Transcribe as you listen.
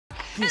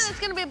Yes. And it's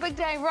going to be a big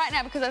day right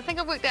now because I think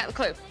I've worked out the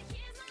clue.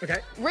 Okay.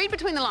 Read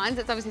between the lines.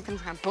 It's obviously some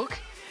kind of book,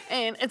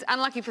 and it's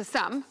unlucky for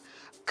some.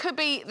 Could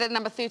be the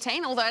number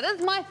 13, although it is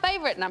my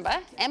favourite number,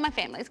 and my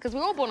family's, because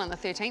we're all born on the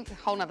 13th, a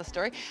whole nother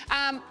story.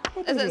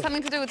 Is it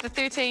something to do with the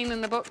 13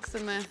 and the books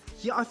and the...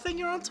 Yeah, I think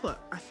you're onto it.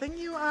 I think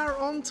you are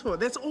onto it.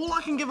 That's all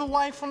I can give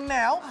away from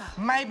now.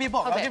 Maybe a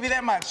book. I'll give you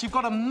that much. You've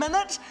got a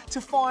minute to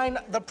find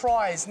the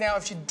prize. Now,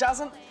 if she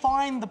doesn't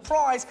find the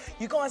prize,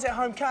 you guys at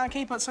home can't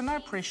keep it, so no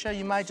pressure.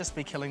 You may just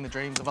be killing the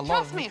dreams of a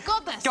lot of Trust me, I've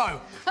got this. Go.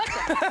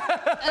 Okay.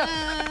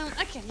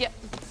 Okay, yep.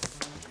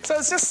 So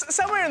it's just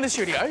somewhere in the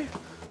studio.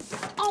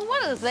 Oh,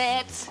 what is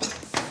that?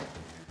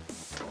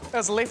 That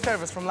was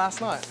leftovers from last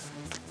night.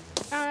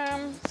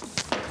 Okay.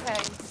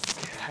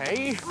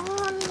 Okay. Okay,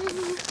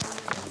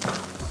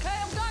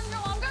 I'm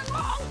going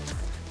wrong.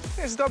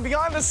 It's gone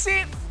behind the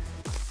set.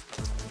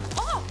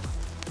 Oh.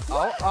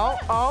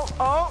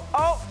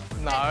 Oh.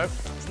 No,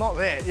 it's not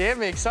that. You had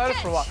me excited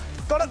for a while.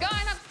 Got it.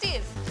 Going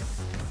upstairs.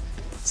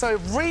 So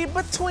read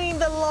between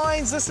the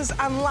lines. This is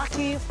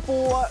unlucky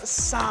for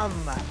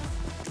some.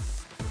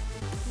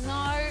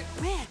 No.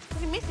 Man, it's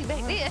pretty messy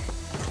back there.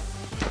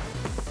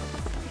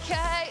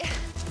 Okay.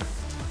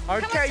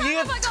 Okay, you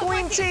have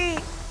 20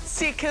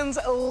 seconds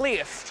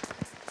left.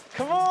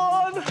 Come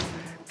on.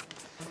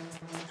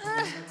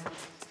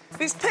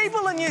 There's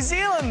people in New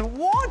Zealand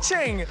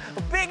watching,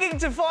 begging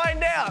to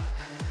find out.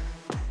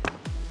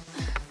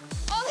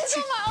 Oh, this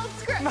is my old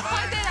script.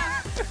 Find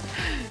that out.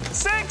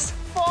 6,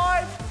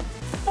 5,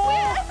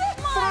 4,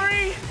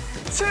 3,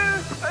 2.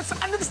 It's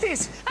under the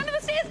stairs. Under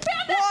the stairs.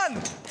 Found it.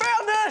 1.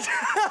 Found it.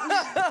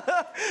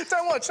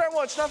 Don't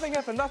watch. Nothing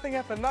happened. Nothing.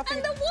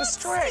 Under what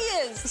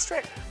stairs?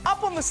 Distract.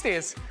 Up on the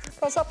stairs.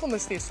 I was up on the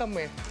stairs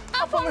somewhere.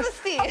 Up on the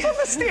stairs. Up on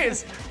the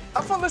stairs.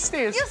 Up on the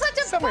stairs. You're such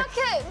a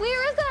bucket.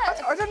 Where is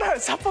it? I don't know.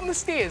 It's up on the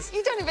stairs.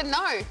 You don't even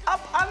know.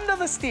 Up under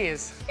the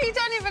stairs. You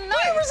don't even know.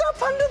 Where was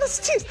up under the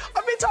stairs?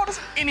 I've been told us.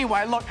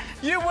 Anyway, look,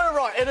 you were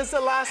right. It is the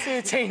last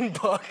 13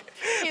 book.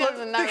 He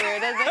doesn't know where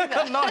it is either.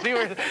 I'm not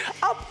where it is.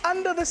 Up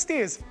under the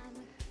stairs.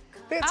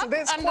 That's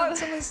quite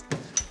something.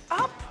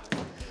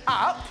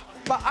 Up,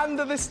 but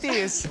under the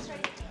stairs.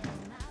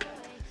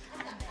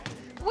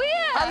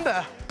 Where?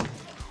 Under.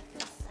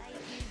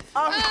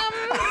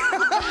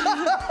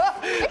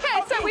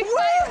 Okay, so we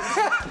failed.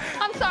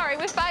 I'm sorry,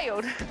 we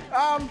failed.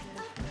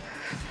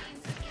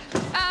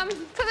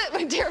 So that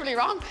went terribly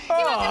wrong.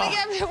 You're not going to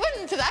get him to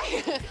win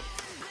today.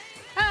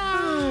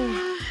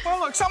 Well,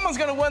 look, someone's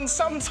going to win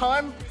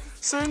sometime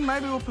soon.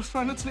 Maybe we'll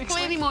postpone it to next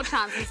Plenty week. more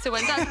chances to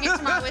win. Don't forget,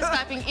 tomorrow we're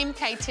Skyping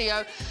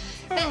MKTO.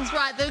 That's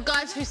right, the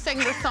guys who sing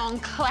the song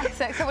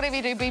Classic. So whatever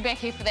you do, be back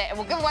here for that. And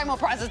we'll give away more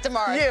prizes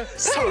tomorrow. Yeah,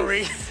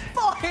 sorry.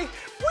 Bye.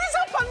 Where's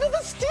up under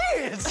the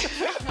stairs?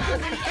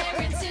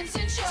 Erin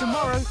Simpson Show.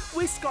 Tomorrow,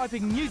 we're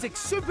Skyping music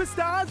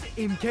superstars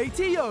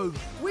MKTO.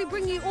 We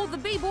bring you all the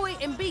B-boy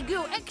and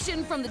B-girl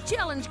action from the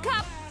Challenge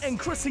Cup. And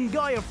Chris and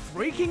Guy are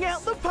freaking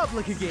out the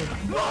public again.